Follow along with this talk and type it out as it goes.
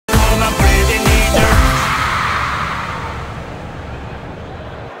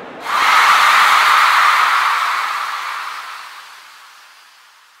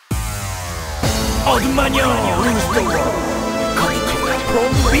어둠 마녀 rules the world. Coming to the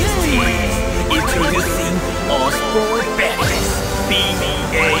Prom Beasties, introducing us four baddies.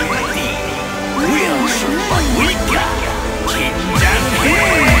 B.A.D. We'll shoot what we got. 긴장해.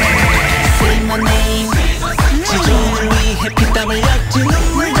 Say my name. 지존을 위해 피땀을 흘렸지.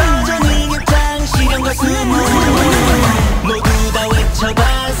 눈물 젖은 일기장 시련과 수모 모두 다 외쳐봐.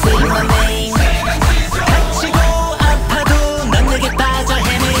 Say my name. 다치고 아파도 넌 내게 빠져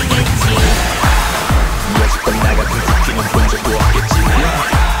헤매겠지. 여지껏 나 같은 쿠키는 본 적도 없겠지.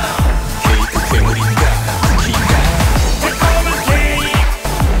 케이크 괴물인가 쿠키인가. 달콤한 케이크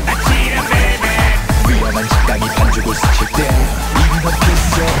아찔한 베베. 위험한 식당이 반죽을 스칠 때 이건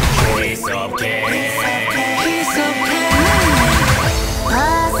piece of cake.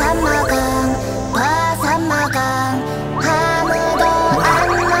 바사마강 아무도 안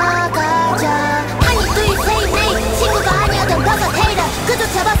나가자. 아니 do you say me? 친구가 아니어도 버섯 헤이터 그저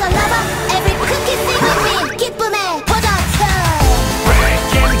잡아서 나봐. Every cookie sing with me. 기쁨의 포장처.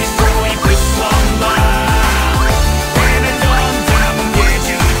 Break and destroy with one love. 내는 넌 담은 게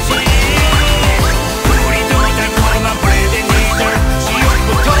주지. 우리도 달콤한 bread and eater.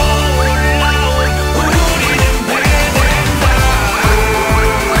 지옥부터 올라온 우리는 배된다.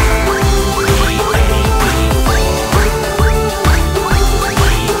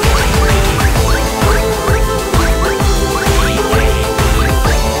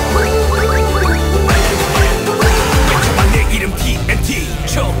 내 이름 TNT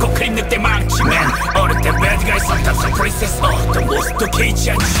초코 크림 늑대 망치맨. 어릴 때 배드가 있었던 서프리세스 어떤 모습도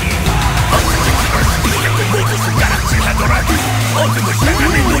개의치 않지. 어떻게 그럴 수 이렇게 모두 손가락질 하더라도 어둠을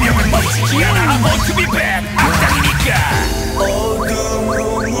향하는 노력은 멈추지 않아. I want to be bad 악당이니까. 어둠으로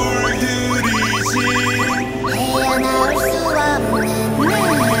물들이지. 헤어나올 수 없는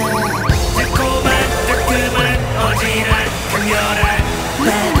달콤한 따끔한 어지러운 강렬한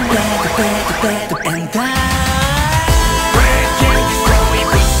Bad and bad. Break and destroy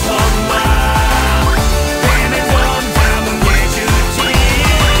with one love. 내는 넌 담은 게 주지.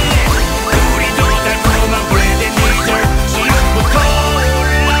 우리도 달콤한 bread and eater. 지옥부터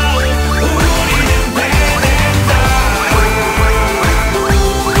올라온 우리는 배된다.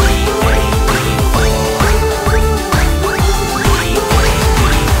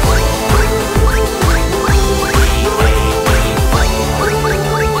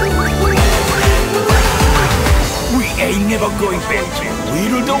 We ain't never going back to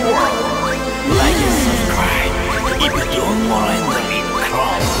rule the world. Like and subscribe if you don't want to end up in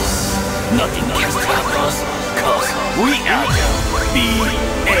crowds. Nothing can stop us, cause we are the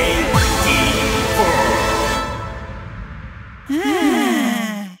BAD4.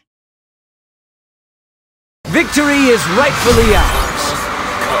 Victory is rightfully ours.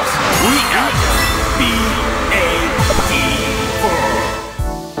 Cause we are the BAD4.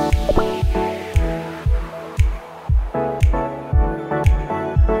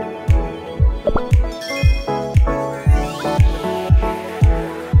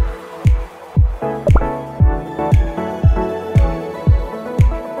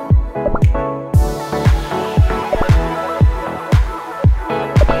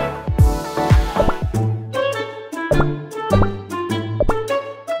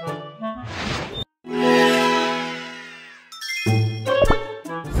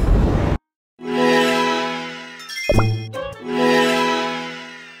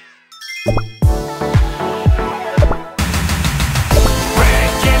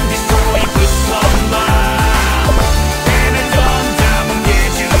 Break and destroy with one love. 내는 넌 담은 게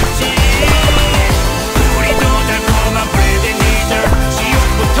주지. 우리도 달콤한 bread and eater.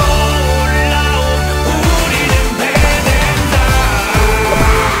 지옥부터 올라온 우리는 배된다.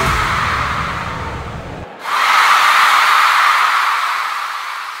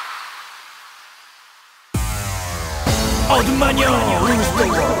 어둠 마녀 rules the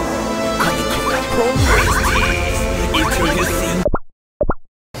world. Coming to the Prom Beasties, introducing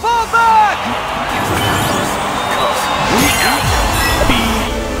Fall back! cause we are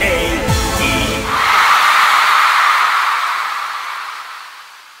BAD.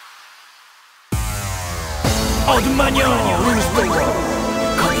 어둠 마녀 rules the world.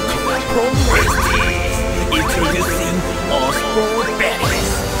 Coming to the Prom Beasties, introducing us four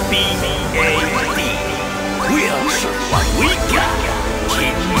baddies. BAD. We'll shoot what we got.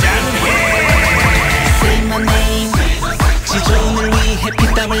 긴장해. Say my name. 지존을 위해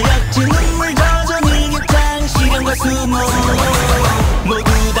피땀을 흘렸지. 눈물 젖은 일기장 시련과 수모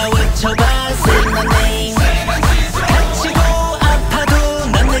모두 다 외쳐봐. Say my name. 다치고 아파도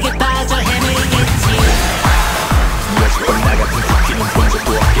넌 내게 빠져 헤매겠지. 여지껏 나 같은 쿠키는 본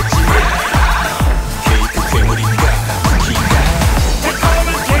적도 없겠지. 케이크 괴물인가 쿠키인가. 달콤한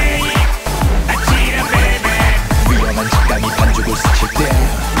케이크 아찔한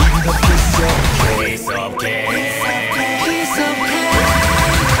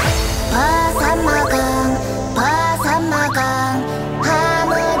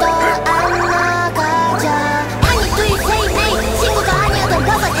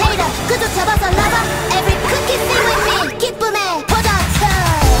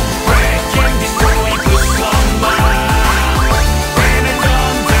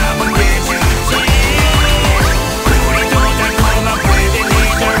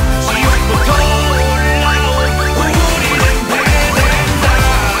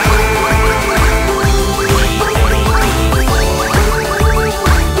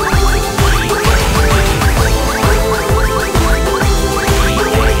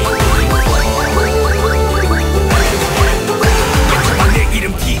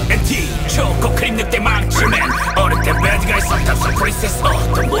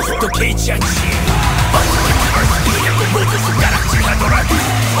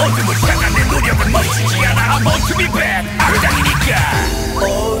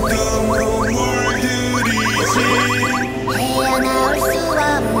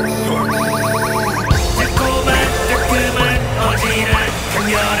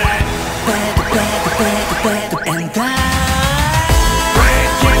강렬한 Bad, bad, bad, bad and bad.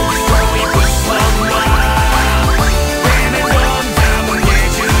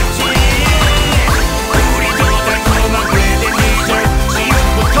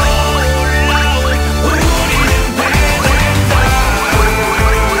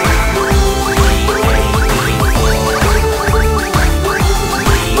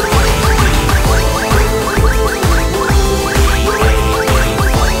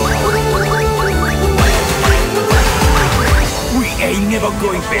 Never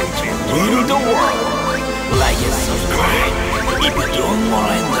going back to rule the world. Like and subscribe if you don't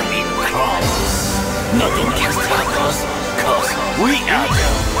mind the big crowds. Nothing can stop us, cause we are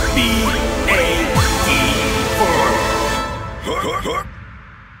the BAD4.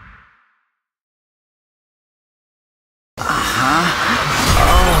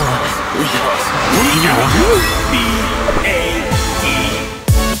 Because we are the BAD.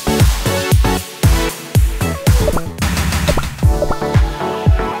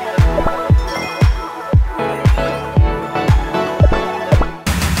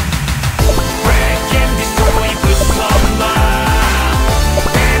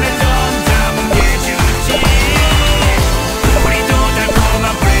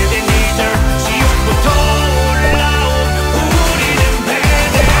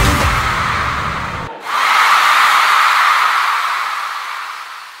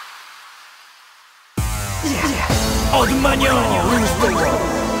 어둠 마녀 rules the world.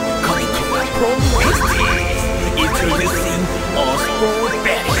 Coming to us from Wasties, introducing us for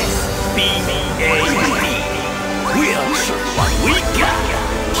baddies. BAD. We'll show what we got.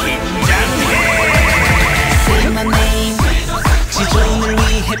 긴장해. Say my name. 지존을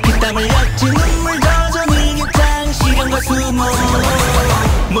위해 피땀을 흘렸지. 눈물 젖은 일격장 시련과 수모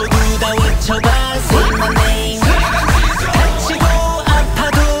모두 다 외쳐봐. Say my name. 다치고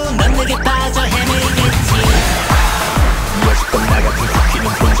아파도 넌 내게 빠져 헤매겠지. 여지껏 나 같은 쿠키는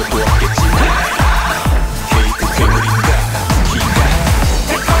본 적도 없겠지. 케이크 괴물인가 쿠키가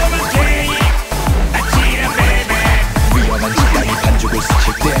달콤한 케이크 아찔한 베베 위험한 집단이 반죽을 스칠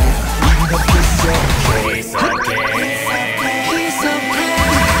때 이미 넌 It's okay. It's okay.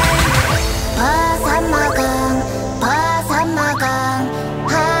 버섯먹은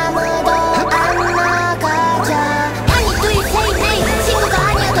아무도 안 나가자. Honey, do you say nay? 친구가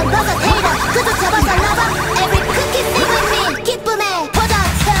아니어도 버섯 헤이터 그조차 벗어나봐. Every cookie sing with me. 기쁨의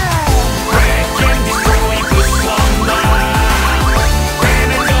포장처. Bread candy 소리 부숴놔.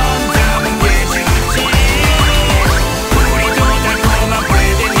 배는 넌 담은 게 주지. 우리도 달콤한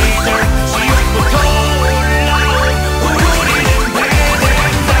bread and eater. 지옥부터 올라온 우리는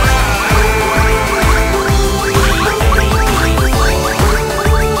배된다.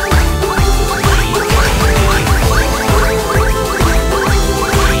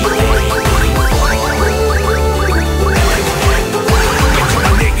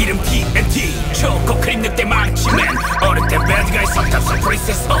 내 이름 TNT 초코 크림 늑대 망치맨 어릴 때 배드가이 성탑선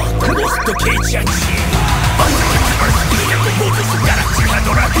프린세스 어떤 모습도 개의치 않지. 어떻게 이력을 모두 손가락질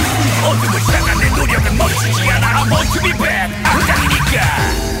하더라. 어둠을 향한 내 노력은 멈추지 않아. I'm on to be bad 악당이니까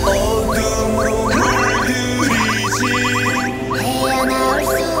어둠으로 물들이지. 헤어나올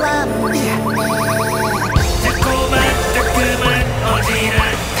수 없는데. 달콤한 따끔한 어지러운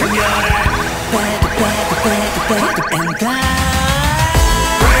강렬한 Bad, bad, bad, bad and bad.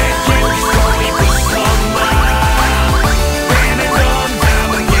 bread candy 소리 부숴놔. 배는 넌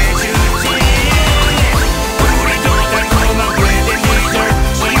담은 게 주지. 우리도 달콤한 bread and eater.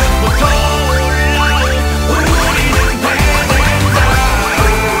 지옥부터 올라온 우리는 배된다.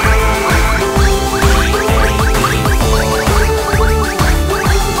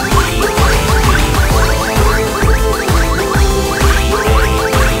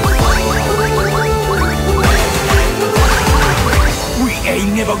 We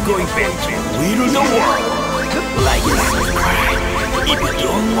ain't never going back to rule the world. Like and subscribe if you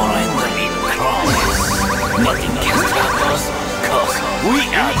don't mind the big crowds. Nothing can stop us, cause we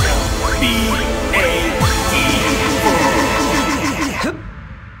are the BAD4.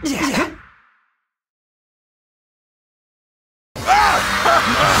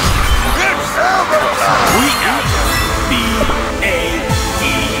 We are the BAD.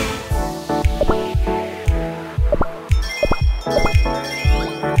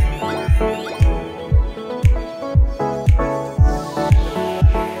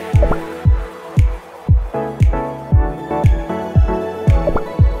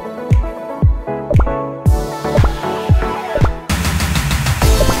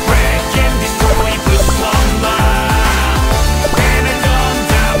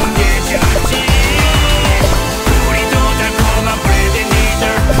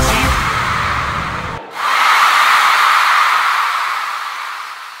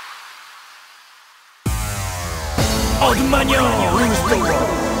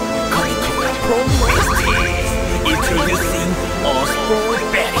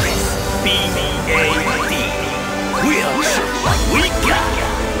 B-A-D We'll show what we got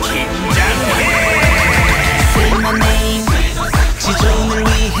긴장해 Say my name 지존을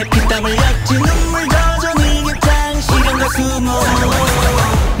위해 피땀을 흘렸지 눈물 젖어 네 곁장 시련과 수모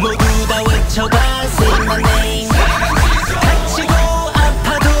모두 다 외쳐봐 Say my name 다치고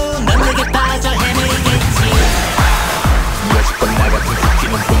아파도 넌 내게 빠져 헤매겠지 여지껏 나 같은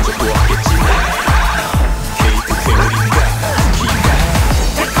쿠키는 본 적도 없겠지 케이크 괴물인가 쿠키인가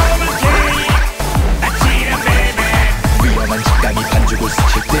달콤한 케이크 아찔한 베베 위험한 식당이 반죽을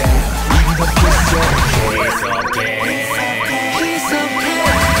스칠 때 이미 넌 계속해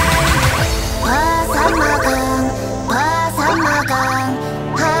화산마강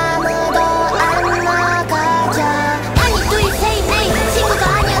아무도 안 나가자 아니 do you say name 친구가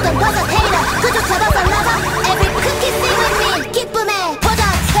아니어도 버섯 헤이터 그조차 벗어나봐 Every cookie sing with me 기쁨의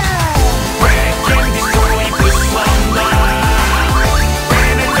도전처 Breaking this soul 부수한다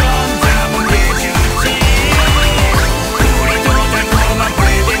배는 정답은 내주지 우리도 달콤한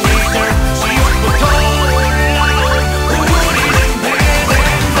브레드 니들 지옥부터 올라온 우리는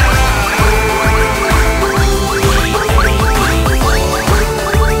배된다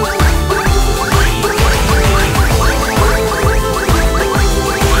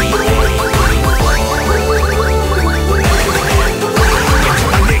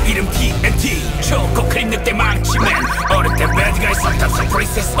내 이름 TNT 초코 크림 늑대 망치맨 어릴 때 배드가 있었던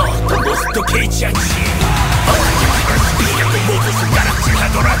프린세스 어떤 모습도 개의치 않지 어떻게 이렇게 모두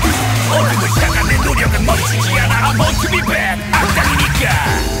손가락질하더라도 어둠을 향한 내 노력은 멈추지 않아 I'm on to be bad 악당이니까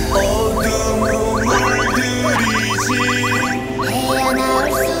어둠을 물들이지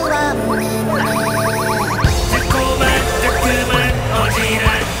헤어나올 수 없는 달콤한 따끔한 어지러운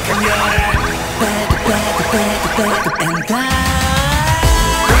강렬한 and die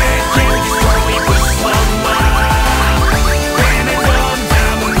Breaking this soul 부수한다 배는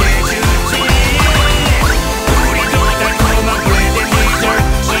정답은 내주지 우리도 달콤한 브레드 니들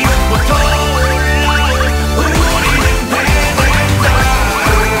지옥부터 올라온 우리는 배된다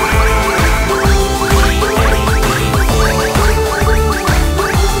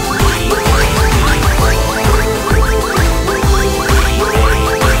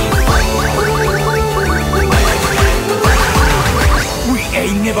We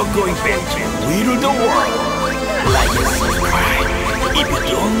ain't never going back to rule the world. Lions will cry if you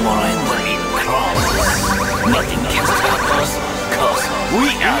don't wanna enter in crowds. Nothing can stop us, cause we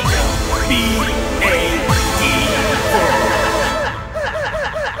are the B-A-D.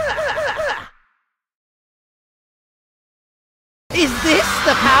 Is this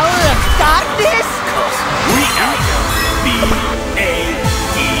the power of darkness? Cause we are the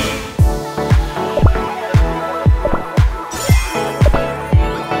B-A-D.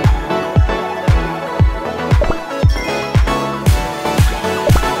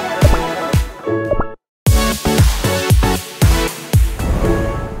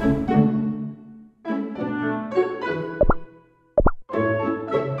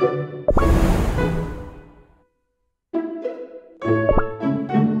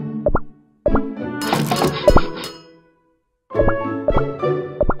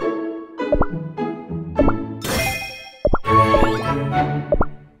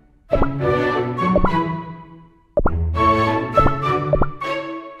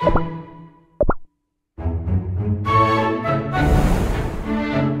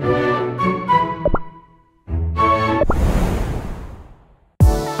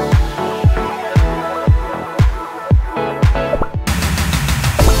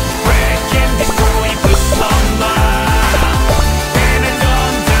 Breaking this soul 부수한다 배는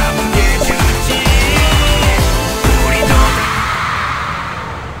정답은 내주지 우리도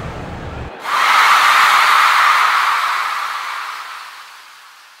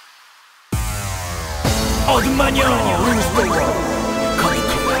어둠 마녀 rules the world coming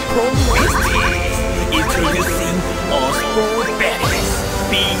to my promised introducing us for badness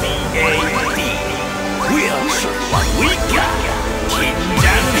B-A-D We'll show what we got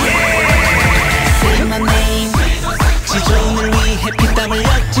긴장해 Say my name 지존을 위해 피땀을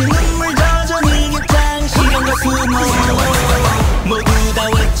흘렸지 눈물 젖어 네 곁장 시련과 수모 모두 다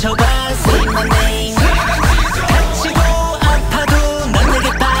외쳐봐 Say my name 다치고 아파도 넌 내게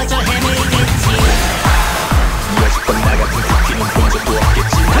빠져 헤매겠지 여지껏 나 같은 쿠키는 본 적도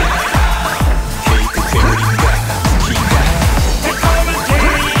없겠지 케이크 괴물인가 쿠키인가 달콤한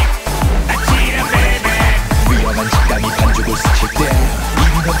케이크 아찔한 베베 위험한 식당이 반죽을 스칠 때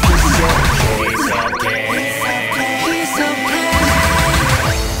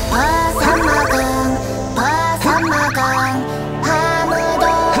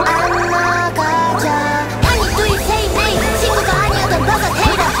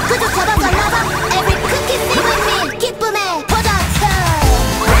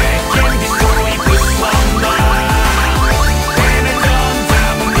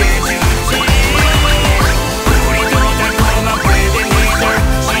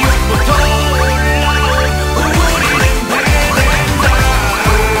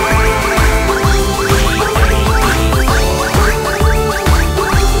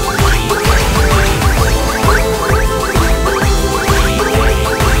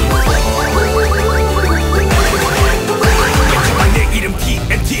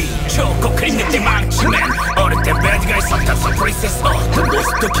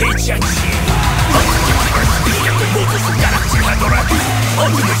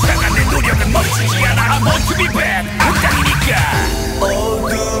어둠을 향한 내 노력은 멈추지 않아. I want to be bad. 악당이니까.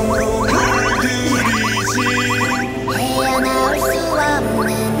 어둠으로 물들이지 헤어나올 수 없는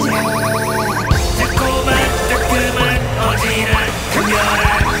달콤한 따끔한 어지러운 강렬한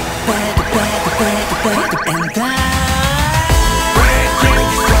Bad and bad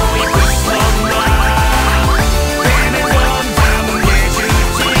Breaking 소리 부숴놔. 뱀의 덤담은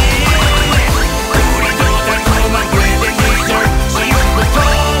예주지. 우리도 달콤한 bread and dessert. 지옥부터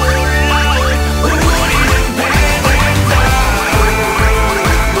올라올 우리는 배된다.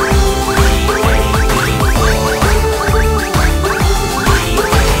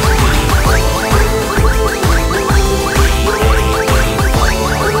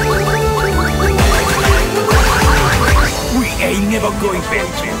 We ain't never going back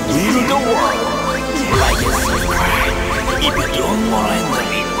to rule the world. Legacy pride. If you don't wanna end up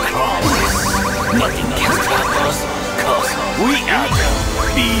in crisis, nothing can stop us, cause we are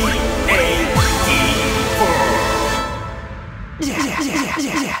the BAD4.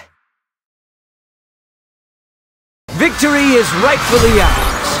 Victory is rightfully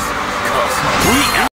ours. Cause we are